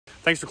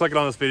Thanks for clicking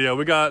on this video.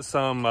 We got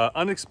some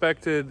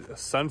unexpected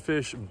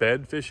sunfish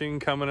bed fishing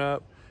coming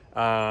up.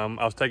 I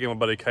was taking my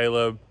buddy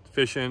Caleb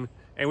fishing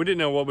and we didn't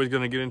know what we was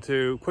gonna get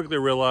into. Quickly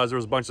realized there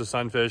was a bunch of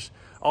sunfish.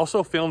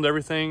 Also filmed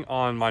everything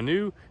on my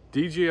new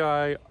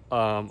DJI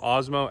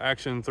Osmo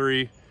Action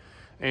 3.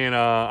 And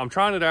I'm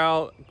trying it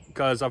out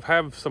because I've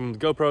had some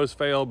GoPros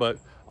fail, but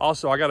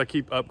also I gotta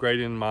keep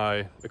upgrading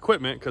my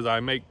equipment because I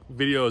make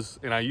videos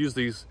and I use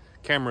these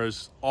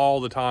cameras all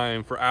the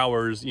time for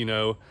hours, you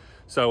know.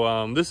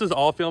 So this is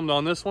all filmed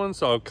on this one,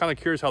 so I'm kind of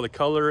curious how the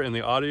color and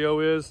the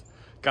audio is.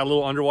 Got a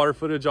little underwater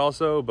footage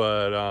also,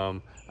 but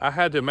I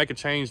had to make a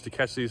change to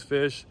catch these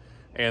fish,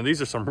 and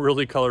these are some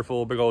really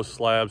colorful, big old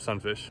slab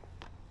sunfish.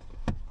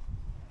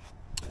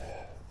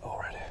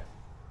 Alrighty,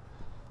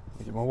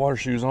 get my water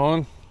shoes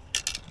on.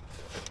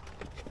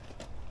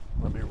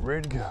 I'll be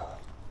ready to go.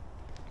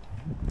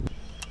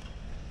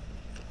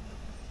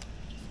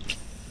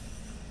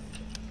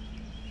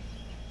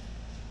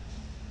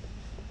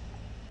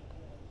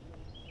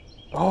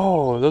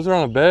 Oh, those are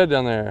on a bed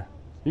down there.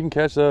 You can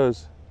catch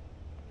those.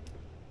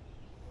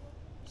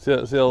 See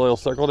that little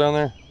circle down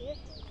there? Yeah.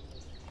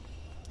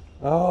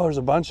 Oh, there's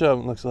a bunch of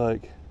them, looks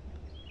like.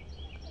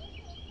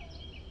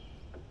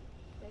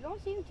 They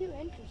don't seem too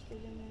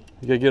interested in it.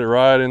 You gotta get it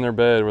right in their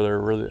bed where they're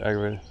really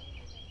aggravated.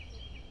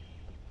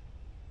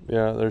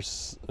 Yeah,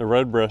 there's a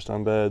redbreast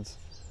on beds.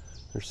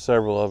 There's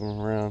several of them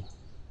around.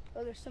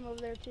 Oh, there's some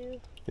over there too?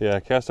 Yeah,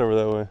 cast over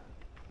that way.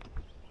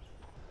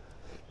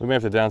 We may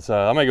have to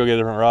downsize. I might go get a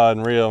different rod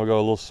and reel and go a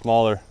little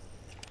smaller.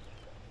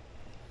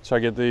 Try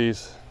to get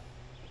these.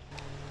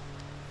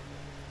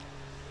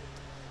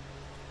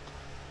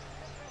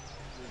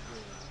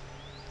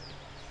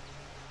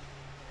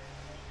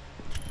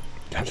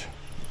 Gotcha.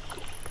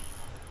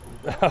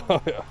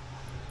 Oh, yeah.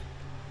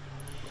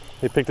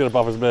 He picked it up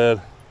off his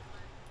bed.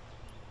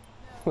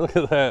 Look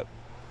at that.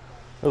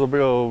 There's a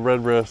big old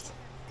redbreast.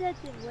 Wait,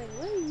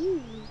 what are you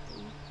using?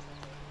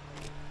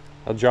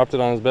 I dropped it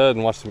on his bed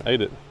and watched him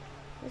eat it.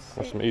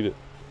 Watch them eat it.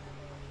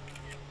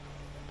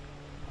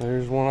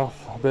 There's one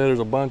off. I bet there's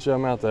a bunch of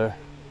them out there.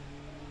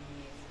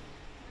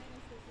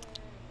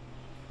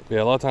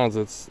 Yeah, a lot of times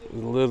it's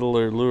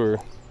littler lure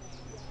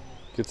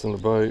gets them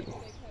to bite.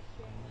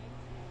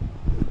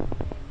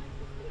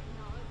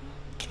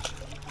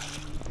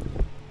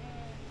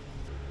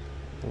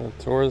 I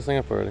tore this thing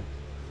up already.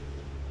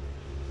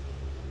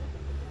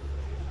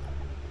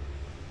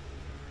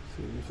 Let's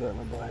see if that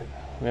will bite.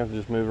 We have to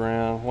just move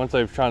around. Once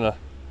they've tried to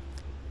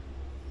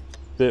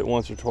bit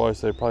once or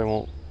twice, they probably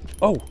won't.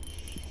 Oh,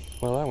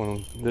 well, that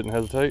one didn't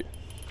hesitate.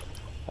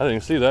 I didn't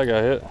even see that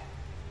guy hit.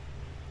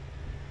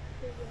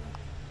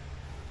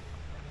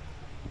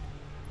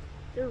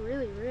 They're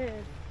really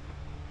red.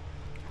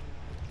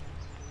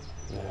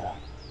 Yeah,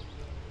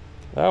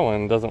 that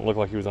one doesn't look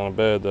like he was on a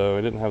bed though.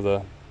 He didn't have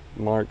the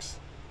marks.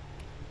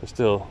 They're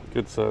still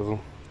good size one.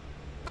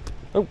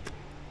 Oh,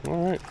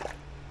 all right.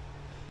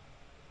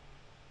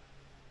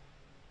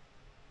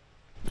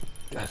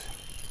 Gotcha.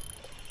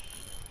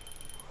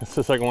 It's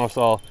the second one I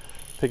saw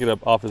pick it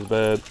up off his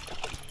bed.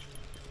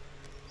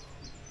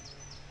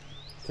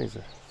 These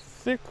are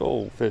thick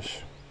old fish.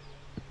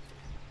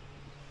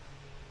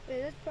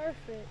 Yeah, that's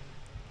perfect.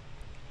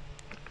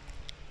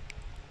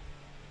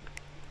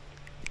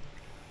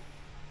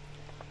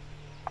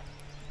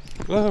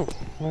 Oh,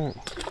 right.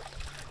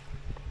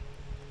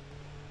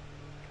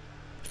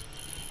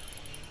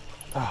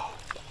 Oh,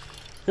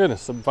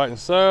 goodness, I'm fighting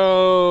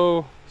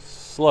so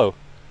slow.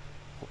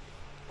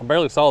 I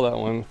barely saw that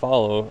one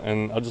follow,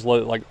 and I just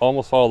let it like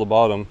almost follow the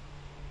bottom,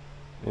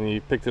 and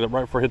he picked it up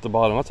right before it hit the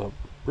bottom. That's a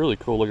really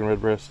cool looking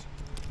redbreast.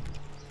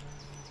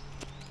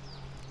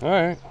 All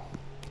right.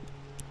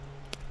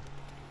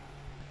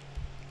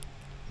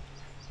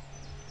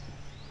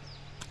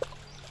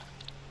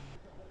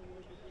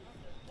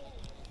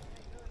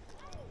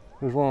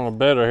 There's one on a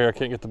bed right here. I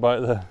can't get the bite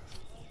there.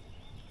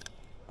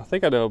 I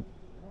think I know.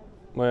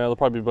 Well, there'll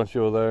probably be a bunch of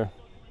you there.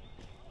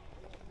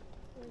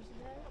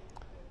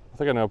 I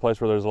think I know a place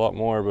where there's a lot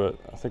more, but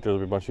I think there'll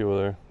be a bunch of you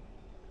over there.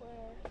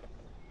 Where?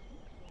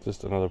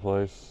 Just another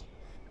place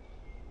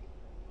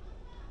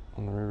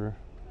on the river.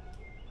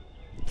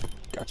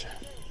 Gotcha.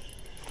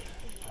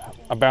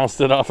 I bounced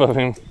it off of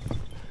him.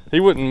 He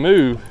wouldn't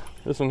move.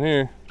 This one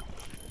here.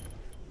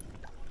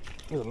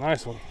 This is a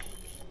nice one.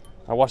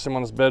 I watched him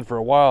on his bed for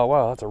a while.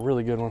 Wow, that's a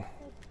really good one.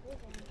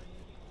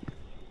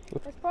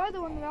 That's probably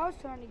the one that I was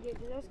trying to get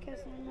because I was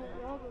casting in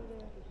that log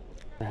over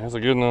there. That's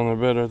a good one on their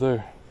bed right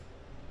there.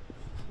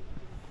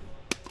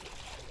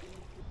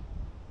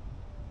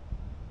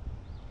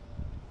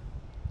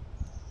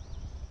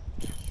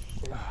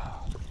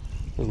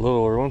 There's a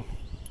littler one.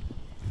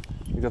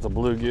 I think that's a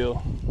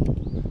bluegill.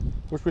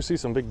 Wish we see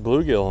some big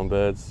bluegill on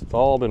beds. It's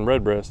all been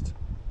redbreast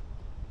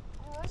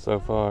so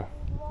far.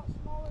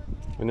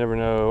 We never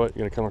know what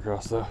you're gonna come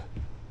across though.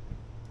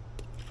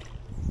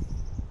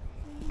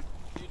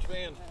 Huge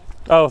fan.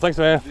 Oh, thanks,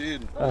 man.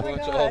 Dude, Oh I my watch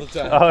gosh. all the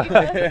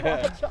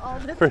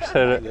time. Oh,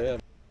 appreciate it. Yeah.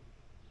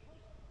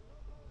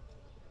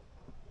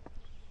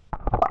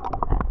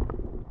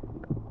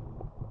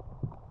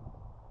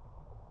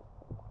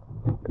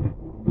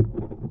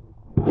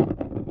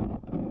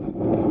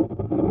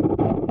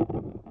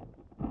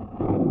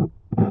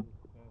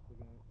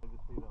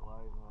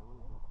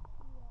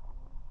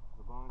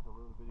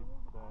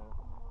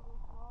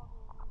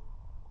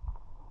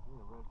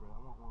 spread. I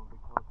want one of the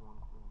big colorful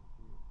ones so you can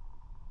see it.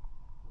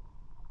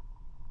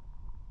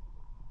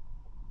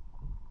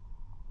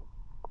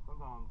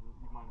 Sometimes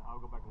you might, I'll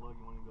go back and look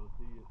and you won't even be able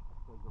to see it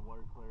because the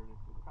water clarity.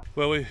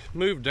 Well, we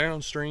moved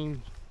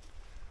downstream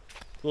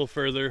a little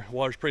further.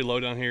 Water's pretty low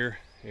down here,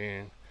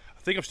 and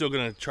I think I'm still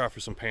gonna try for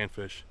some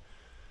panfish.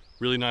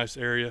 Really nice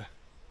area.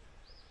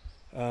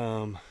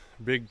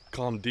 Big,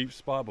 calm, deep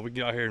spot, but we can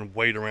get out here and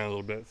wade around a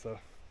little bit. So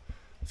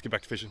let's get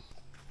back to fishing.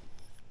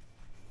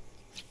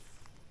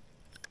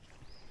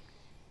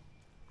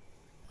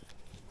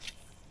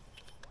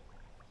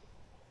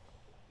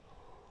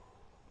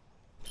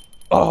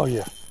 Oh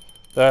yeah,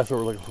 that's what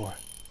we're looking for.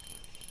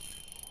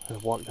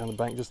 Just walk down the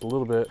bank just a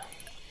little bit.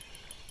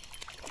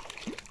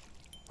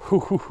 Hoo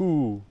hoo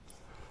hoo!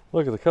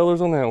 Look at the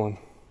colors on that one.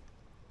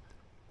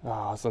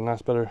 Ah, it's a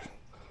nice,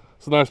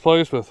 it's a nice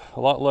place with a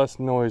lot less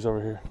noise over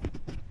here.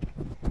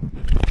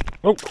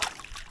 Oh,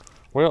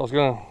 well, I was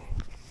gonna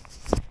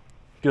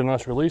get a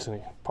nice release and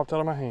it popped out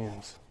of my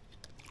hands.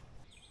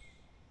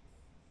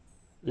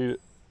 Eat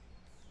it.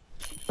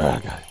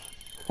 Okay.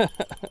 That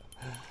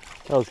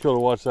was cool to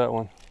watch that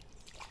one.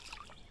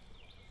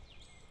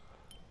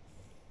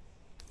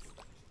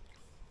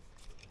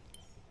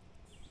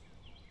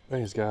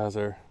 These guys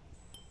are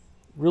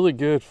really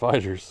good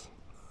fighters,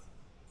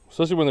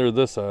 especially when they're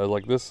this size,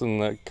 like this and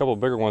that couple of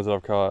bigger ones that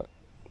I've caught,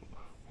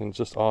 and it's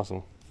just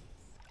awesome.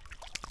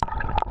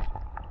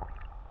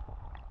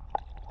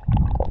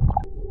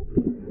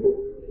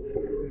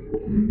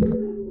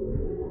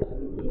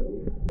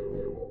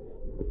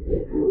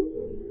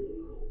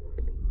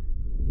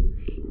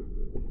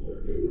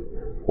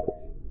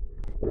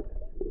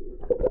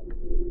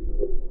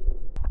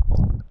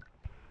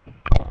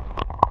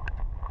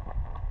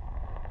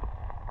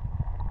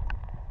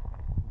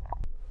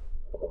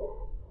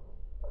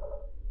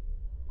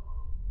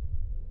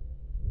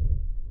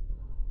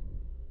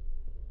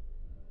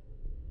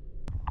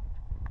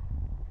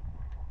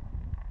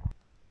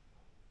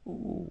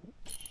 Ooh,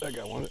 that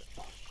guy wanted it.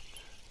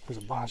 There's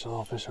a bunch of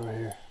little fish over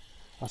here.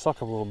 I saw a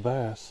couple little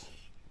bass.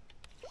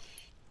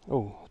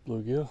 Oh,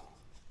 bluegill.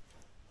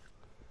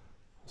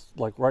 It's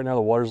like right now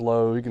the water's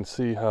low. You can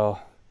see how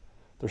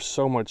there's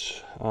so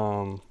much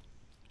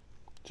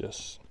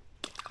just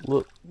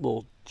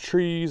little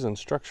trees and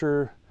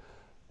structure,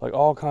 like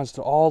all kinds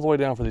of, all the way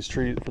down for these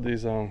trees, for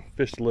these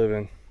fish to live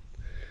in.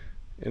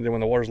 And then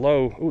when the water's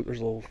low, ooh, there's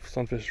a little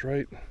sunfish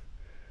right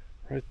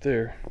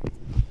there.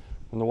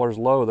 When the water's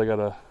low, they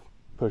gotta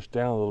push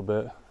down a little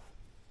bit.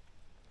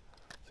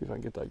 See if I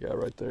can get that guy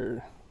right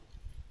there.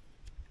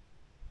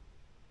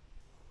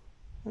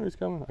 There he's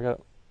coming. I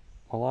got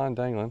my line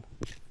dangling.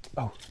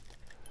 Oh,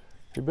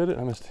 he bit it.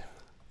 I missed him.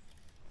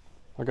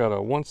 I got a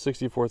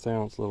 1/64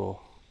 ounce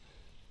little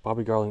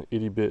Bobby Garland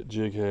itty bit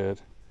jig head,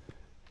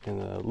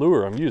 and the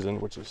lure I'm using,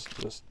 which is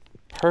just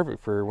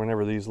perfect for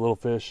whenever these little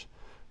fish.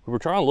 We were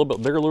trying a little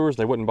bit bigger lures,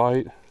 they wouldn't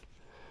bite.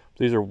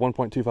 These are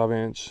 1.25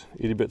 inch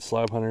itty bit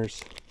slab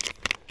hunters,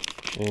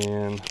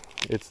 and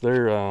it's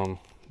their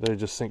they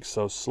just sink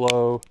so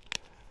slow,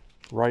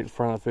 right in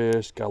front of the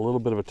fish. Got a little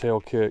bit of a tail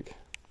kick,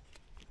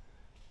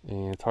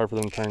 and it's hard for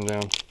them to turn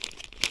down.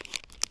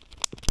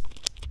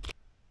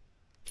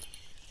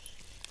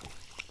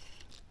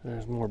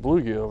 There's more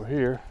bluegill over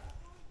here.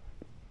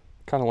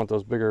 Kind of want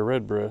those bigger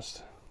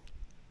redbreast.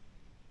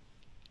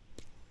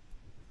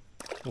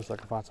 Looks like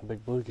I can find some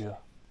big bluegill.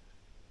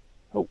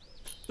 Oh,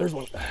 there's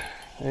one.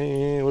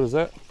 And what is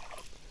that?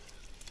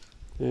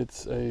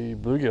 It's a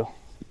bluegill.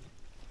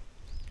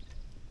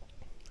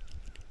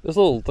 This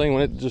little thing,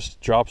 when it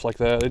just drops like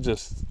that, it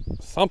just,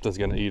 something's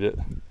gonna eat it.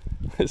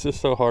 It's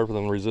just so hard for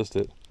them to resist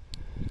it.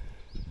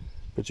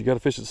 But you gotta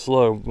fish it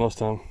slow most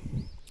time.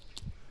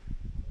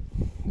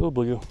 Little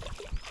bluegill.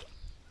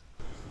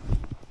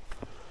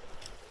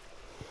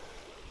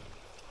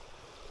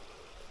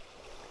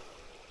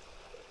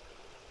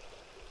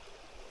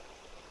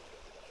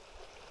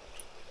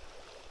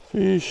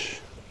 Fish.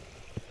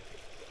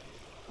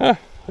 Ah,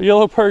 a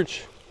yellow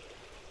perch.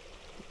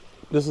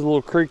 This is a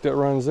little creek that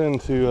runs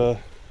into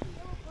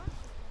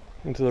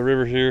the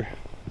river here.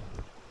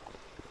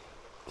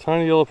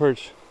 Tiny yellow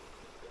perch.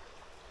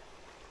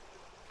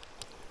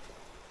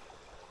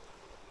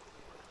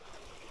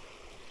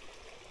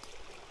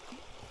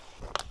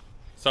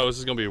 So this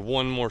is gonna be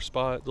one more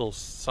spot, little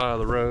side of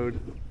the road.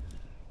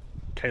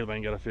 Caleb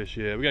ain't got a fish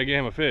yet. We gotta get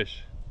him a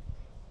fish.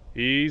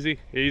 Easy,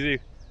 easy.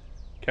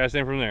 Cast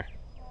in from there.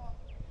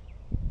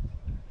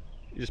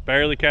 You just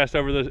barely cast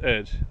over the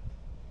edge.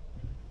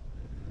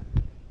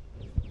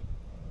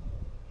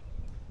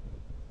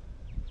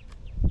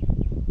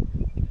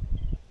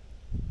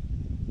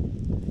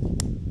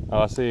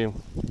 Oh, I see him.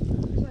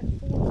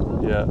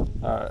 Yeah,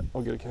 all right,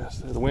 I'll get a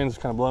cast. The wind's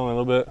kind of blowing a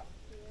little bit.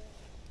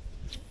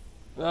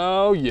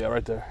 Oh yeah,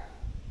 right there.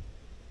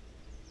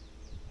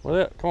 Where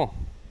they at? Come on.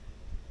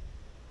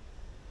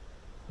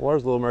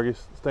 Water's a little murky.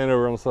 Stand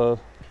over on the side.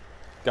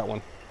 Got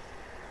one.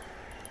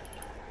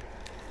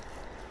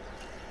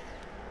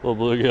 Little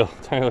bluegill.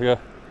 Tiny little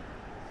guy.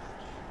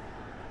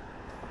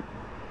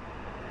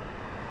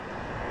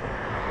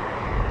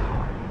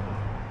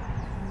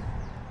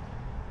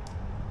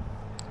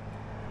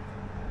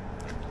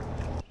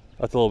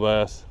 That's a little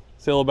bass.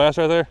 See a little bass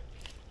right there?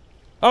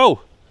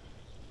 Oh,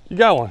 you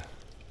got one.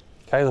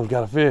 Caleb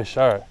got a fish.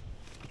 All right.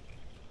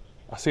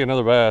 I see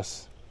another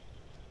bass.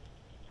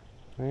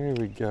 There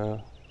we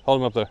go.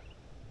 Hold him up there.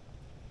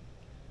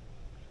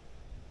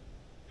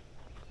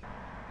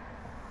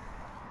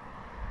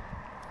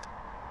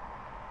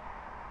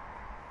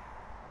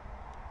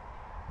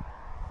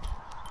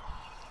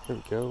 There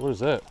we go. What is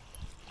that?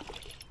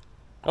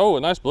 Oh,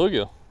 a nice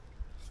bluegill.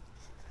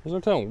 There's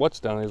no telling what's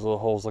down in these little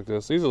holes like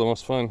this. These are the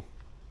most fun.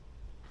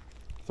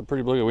 It's a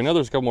pretty bluegill. We know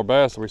there's a couple more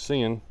bass that we're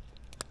seeing.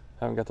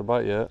 Haven't got the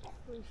bite yet.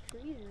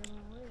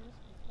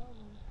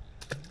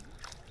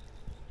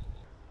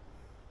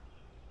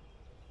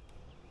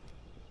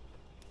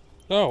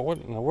 Oh, what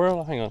in the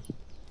world? Hang on.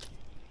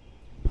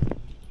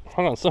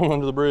 Hang on, someone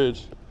under the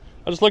bridge.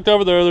 I just looked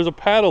over there. There's a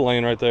paddle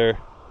lane right there.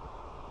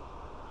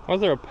 Why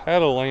is there a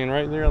paddle lane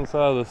right there on the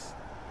side of this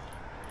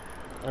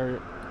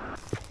area?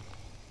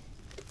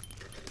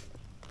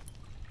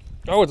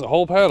 Oh, it's a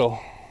whole paddle.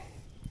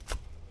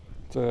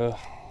 It's a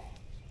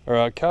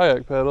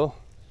kayak paddle.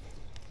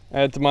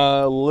 Add to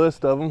my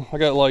list of them. I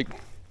got like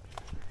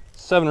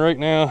 7 or 8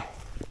 now.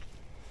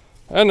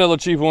 Another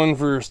cheap one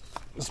for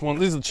this one.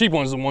 These are the cheap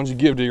ones, the ones you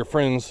give to your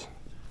friends.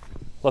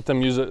 Let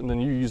them use it, and then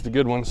you use the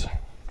good ones.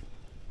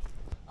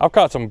 I've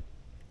caught some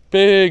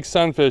big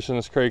sunfish in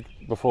this creek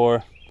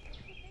before.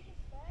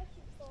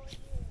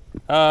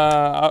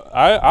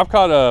 I've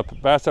caught a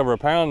bass over a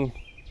pound.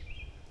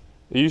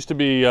 It used to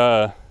be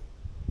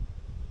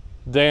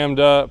dammed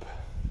up.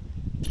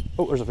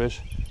 Oh, there's a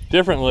fish.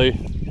 Differently,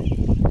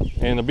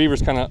 and the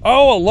beaver's kind of.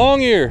 Oh, a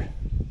long ear.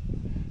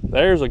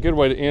 There's a good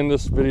way to end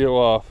this video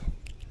off.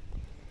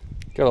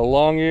 Got a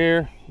long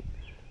ear.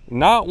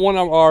 Not one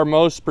of our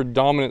most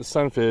predominant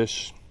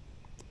sunfish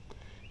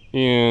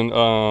in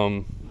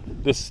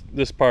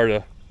this part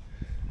of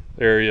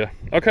the area.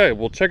 Okay,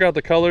 we'll check out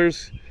the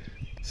colors,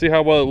 see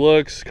how well it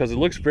looks, because it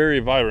looks very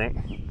vibrant.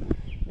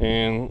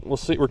 And we'll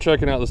see. We're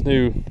checking out this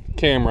new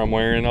camera I'm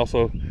wearing.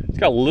 Also, it's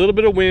got a little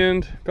bit of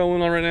wind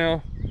going on right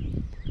now.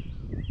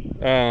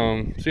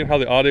 Seeing how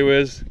the audio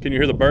is. Can you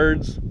hear the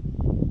birds?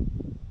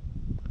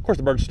 Of course,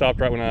 the birds stopped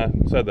right when I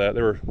said that.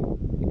 They were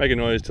making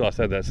noise till I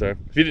said that. So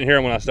if you didn't hear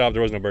them when I stopped,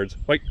 there was no birds.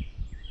 Wait.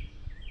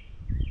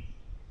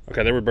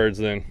 Okay, there were birds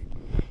then.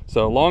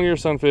 So long ear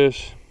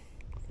sunfish.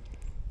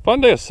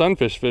 Fun day of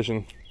sunfish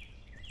fishing.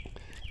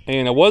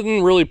 And I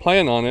wasn't really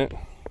planning on it,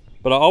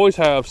 but I always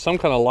have some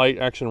kind of light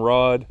action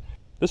rod.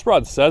 This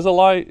rod says a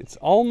light. It's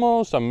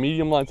almost a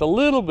medium light. It's a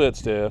little bit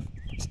stiff.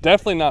 It's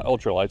definitely not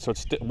ultralight, so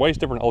it's way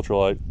different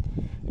ultralight.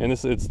 And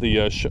it's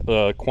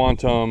the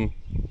Quantum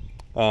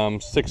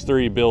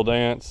 6.3 Bill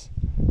Dance.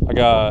 I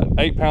got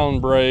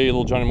 8-pound braid,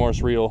 little Johnny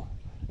Morris reel,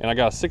 and I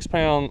got a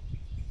 6-pound,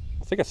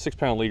 I think a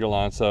 6-pound leader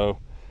line. So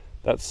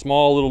that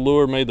small little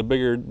lure made the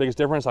biggest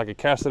difference. I could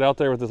cast it out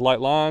there with this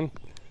light line,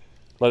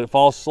 let it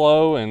fall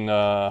slow, and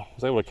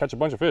was able to catch a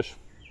bunch of fish.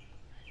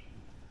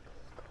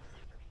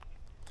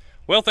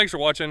 Well, thanks for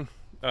watching.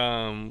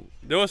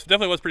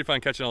 Definitely was pretty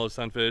fun catching all those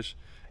sunfish,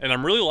 and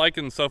I'm really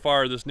liking so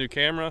far this new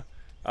camera.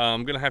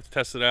 I'm gonna have to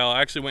test it out.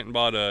 I actually went and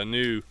bought a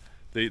new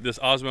this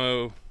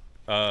Osmo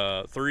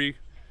 3,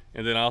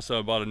 and then I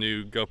also bought a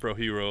new GoPro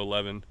Hero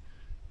 11.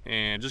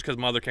 And just because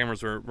my other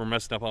cameras were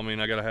messing up on me,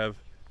 and I gotta have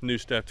new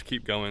stuff to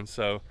keep going.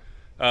 So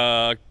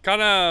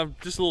kind of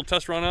just a little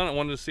test run on it. I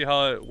wanted to see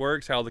how it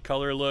works, how the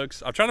color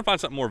looks. I'm trying to find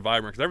something more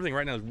vibrant because everything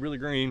right now is really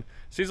green.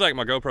 Seems like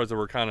my GoPros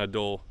were kind of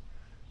dull.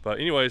 But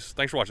anyways,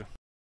 thanks for watching.